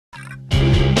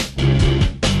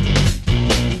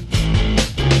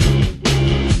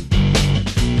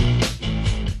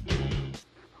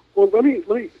Well, let me,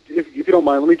 if you don't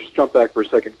mind, let me just jump back for a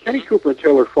second. Kenny Cooper and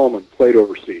Taylor Twellman played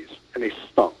overseas, and they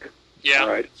stunk. Yeah, all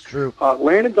right? It's true.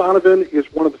 Landon Donovan is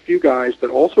one of the few guys that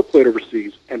also played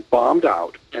overseas and bombed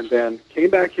out, and then came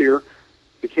back here,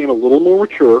 became a little more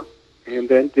mature, and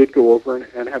then did go over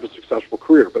and have a successful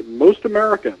career. But most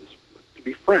Americans, to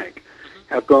be frank,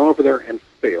 have gone over there and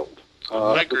failed.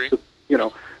 I agree.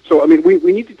 So, I mean, we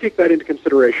need to take that into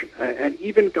consideration. And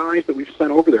even guys that we've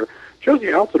sent over there, Josie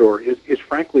Altidore is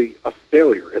frankly a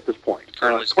failure at this point.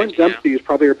 Clint Dempsey is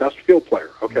probably our best field player,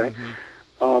 okay?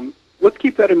 Let's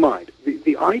keep that in mind.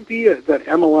 The idea that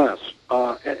MLS,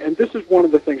 and this is one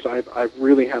of the things I've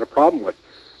really had a problem with,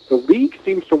 the league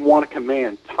seems to want to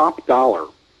command top dollar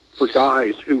for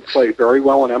guys who play very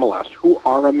well in MLS, who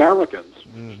are Americans,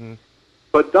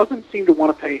 but doesn't seem to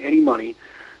want to pay any money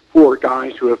for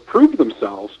guys who have proved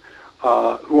themselves,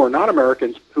 who are not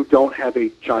Americans, who don't have a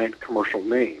giant commercial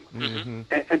name.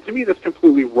 And to me, that's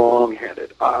completely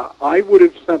wrong-headed. I would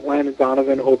have sent Landon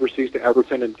Donovan overseas to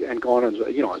Everton and gone as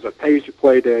a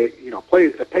pay-as-you-play day,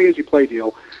 a pay-as-you-play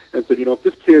deal, and said, if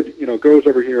this kid, goes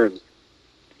over here and,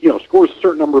 scores a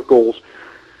certain number of goals,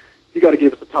 you got to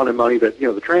give us a ton of money. That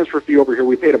the transfer fee over here,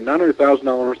 we paid him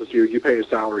 $900,000 this year. You pay his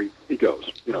salary, he goes.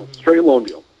 Straight loan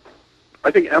deal. I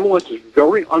think MLS is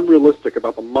very unrealistic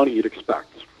about the money it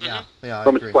expects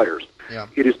from its players. Yeah.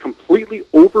 It is completely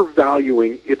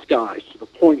overvaluing its guys to the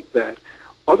point that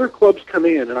other clubs come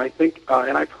in, and I think,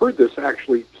 and I've heard this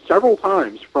actually several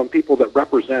times from people that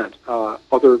represent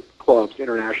other clubs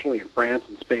internationally in France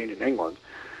and Spain and England.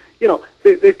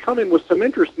 They've come in with some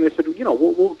interest, and they said,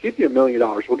 we'll give you $1 million,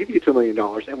 we'll give you $2 million,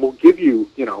 and we'll give you,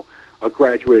 a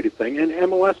graduated thing. And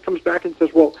MLS comes back and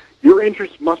says, well, your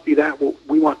interest must be that. Well,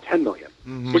 we want $10 million,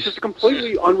 which is a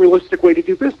completely unrealistic way to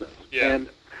do business. Yeah. And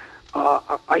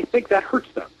I think that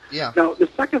hurts them. Yeah. Now, the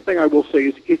second thing I will say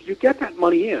is if you get that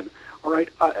money in, all right,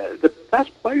 the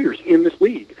best players in this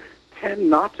league tend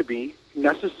not to be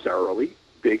necessarily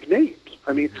big names.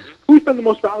 I mean, who's been the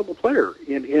most valuable player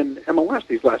in MLS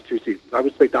these last two seasons? I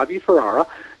would say David Ferrara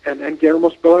and Guillermo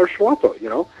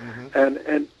Schelotto,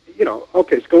 and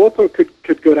okay, Schelotto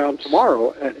could go down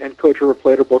tomorrow and coach a River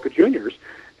Plate or Boca Juniors,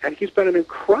 and he's been an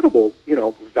incredible,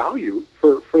 value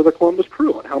for the Columbus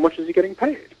Crew. And how much is he getting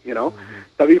paid?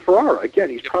 David Ferrara, again,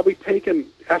 he's probably taken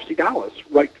FC Dallas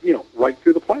right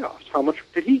through the playoffs. How much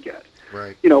did he get?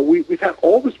 Right. We've had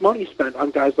all this money spent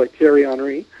on guys like Thierry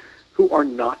Henry, who are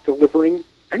not delivering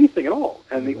anything at all.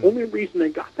 And the only reason they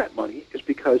got that money is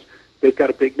because they've got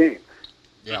a big name.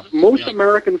 Yeah. Most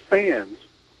American fans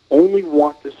only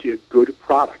want to see a good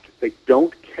product. They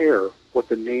don't care what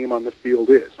the name on the field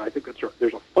is. And I think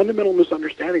there's a fundamental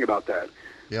misunderstanding about that.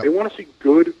 Yep. They want to see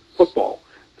good football.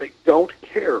 They don't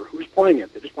care who's playing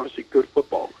it. They just want to see good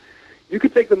football. You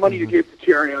could take the money you gave to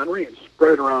Thierry Henry and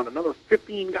spread it around another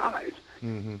 15 guys.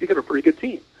 You get a pretty good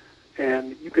team.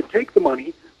 And you could take the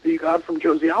money that you got from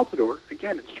Josie Altidore,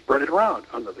 again, and spread it around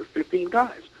another 15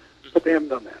 guys. But they haven't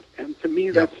done that. And to me,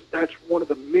 that's one of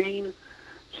the main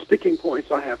sticking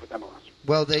points I have with MLS.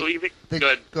 Well, Go ahead.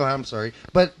 Go ahead, I'm sorry.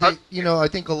 But, I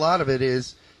think a lot of it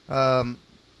is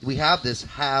we have this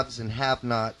haves and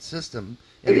have-not system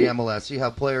in the MLS. You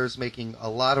have players making a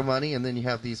lot of money, and then you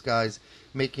have these guys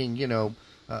making,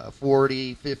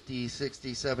 40, 50,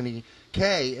 60,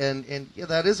 70K, and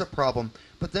that is a problem.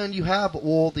 But then you have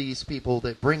all these people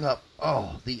that bring up,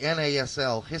 the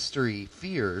NASL history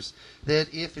fears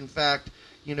that if, in fact,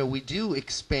 we do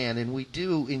expand and we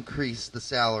do increase the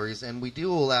salaries and we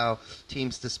do allow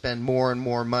teams to spend more and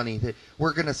more money, that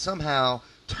we're going to somehow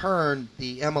turn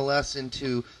the MLS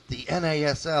into the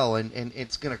NASL and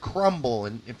it's going to crumble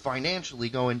and financially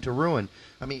go into ruin.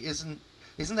 I mean, isn't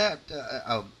that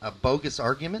a bogus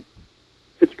argument?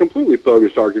 It's a completely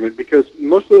bogus argument because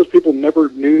most of those people never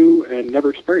knew and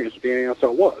never experienced what the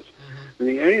NASL was. And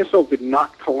the NASL did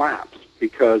not collapse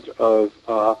because of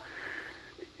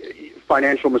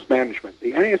financial mismanagement.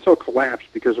 The NASL collapsed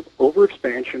because of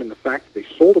overexpansion and the fact that they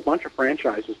sold a bunch of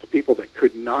franchises to people that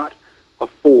could not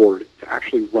afford to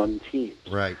actually run teams.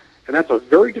 Right. And that's a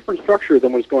very different structure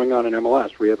than what's going on in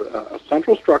MLS. We have a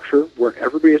central structure where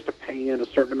everybody has to pay in a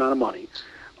certain amount of money.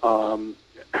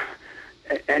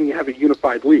 And you have a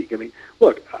unified league. I mean,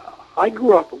 look, I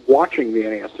grew up watching the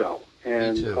NASL,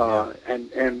 and Me too, yeah.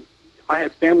 and I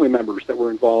had family members that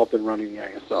were involved in running the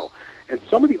NASL. And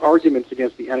some of the arguments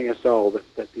against the NASL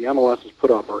that the MLS has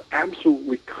put up are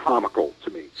absolutely comical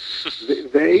to me.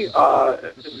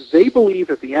 They believe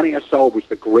that the NASL was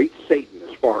the great Satan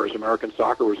as far as American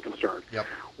soccer was concerned. Yep.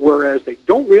 whereas they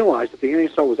don't realize that the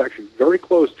NASL was actually very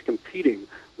close to competing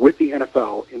with the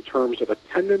NFL in terms of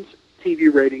attendance,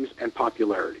 TV ratings, and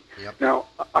popularity. Yep. Now,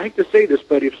 I hate to say this,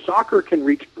 but if soccer can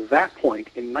reach that point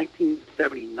in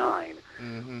 1979,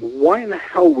 why in the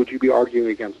hell would you be arguing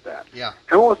against that? Yeah.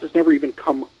 MLS has never even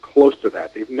come close to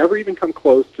that. They've never even come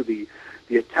close to the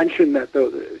attention that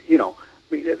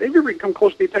they've never even come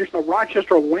close to the attention the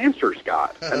Rochester Lancers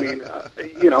got. I mean,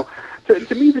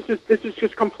 to me, this is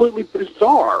just completely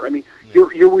bizarre. I mean,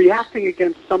 you're reacting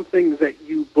against something that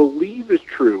you believe is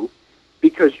true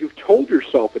because you've told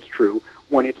yourself it's true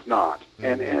when it's not,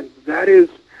 and that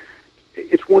is.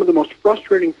 It's one of the most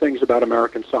frustrating things about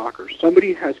American soccer.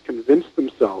 Somebody has convinced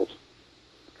themselves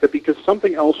that because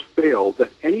something else failed,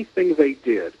 that anything they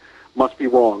did must be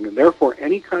wrong, and therefore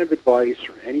any kind of advice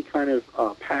or any kind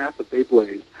of path that they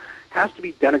blazed has to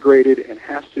be denigrated and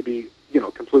has to be,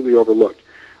 completely overlooked.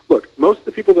 Look, most of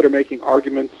the people that are making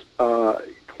arguments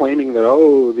claiming that,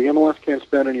 the MLS can't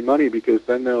spend any money because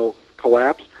then they'll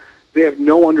collapse, they have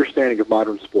no understanding of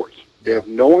modern sports. They have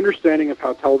no understanding of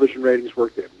how television ratings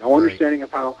work. They have no understanding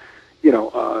of how,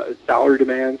 salary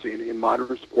demands in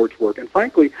modern sports work. And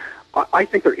frankly, I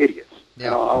think they're idiots. Yeah.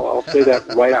 And I'll say that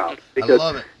right out. Because I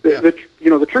love it.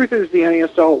 Yeah. The truth is the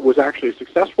NASL was actually a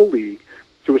successful league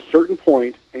to a certain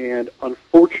point, and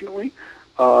unfortunately,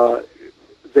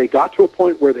 they got to a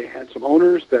point where they had some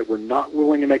owners that were not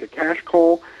willing to make a cash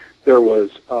call. There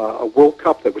was a World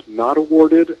Cup that was not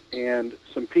awarded, and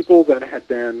some people that had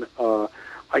been...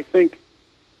 I think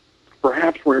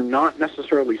perhaps we're not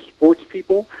necessarily sports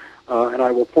people, and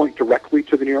I will point directly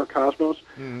to the New York Cosmos,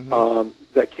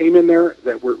 that came in there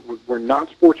that were not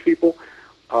sports people,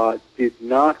 did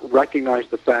not recognize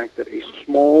the fact that a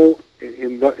small,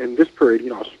 in this period,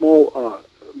 a small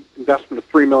investment of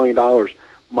 $3 million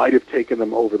might have taken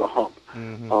them over the hump,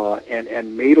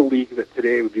 and made a league that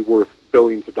today would be worth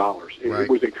billions of dollars. It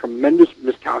was a tremendous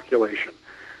miscalculation.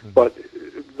 But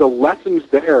the lessons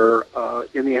there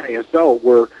in the NASL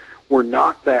were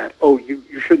not that,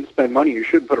 you shouldn't spend money, you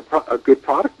shouldn't put a good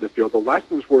product in the field. The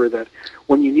lessons were that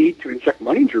when you need to inject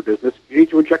money into your business, you need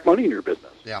to inject money in your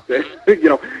business. Yeah.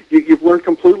 You've learned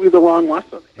completely the wrong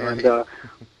lesson. Right. And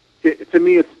to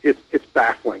me, it's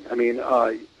baffling. I mean,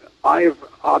 I have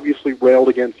obviously railed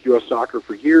against U.S. soccer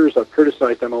for years. I've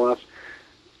criticized MLS.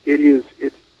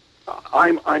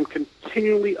 I'm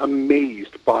continually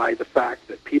amazed by the fact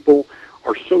that people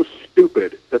are so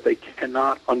stupid that they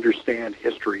cannot understand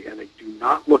history, and they do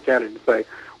not look at it and say,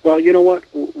 well, you know what,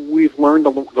 we've learned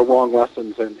the wrong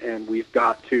lessons, and we've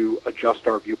got to adjust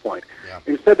our viewpoint. Yeah.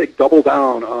 Instead, they double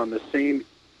down on the same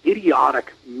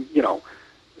idiotic, the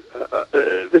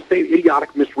same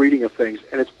idiotic misreading of things,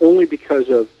 and it's only because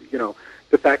of,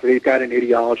 the fact that they've got an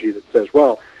ideology that says,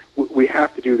 well, we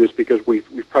have to do this because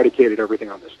we've predicated everything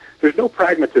on this. There's no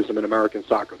pragmatism in American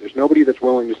soccer. There's nobody that's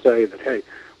willing to say that, hey,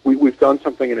 we've done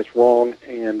something and it's wrong,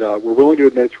 and we're willing to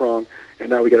admit it's wrong, and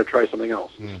now we got to try something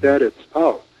else. Instead, it's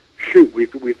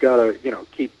we've got to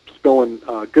keep spilling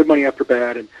good money after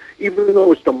bad, and even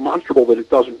though it's demonstrable that it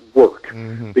doesn't work,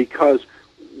 because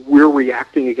we're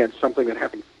reacting against something that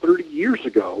happened 30 years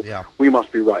ago, we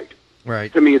must be right.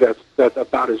 Right. To me, that's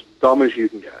about as dumb as you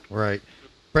can get. Right.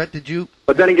 Brett, did you?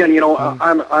 But then again,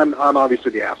 I'm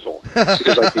obviously the asshole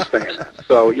because I keep saying that.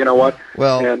 So you know what?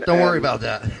 Well, don't worry about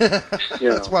that.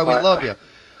 That's why we love you.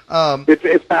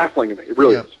 It's baffling to me. It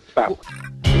really is. It's baffling.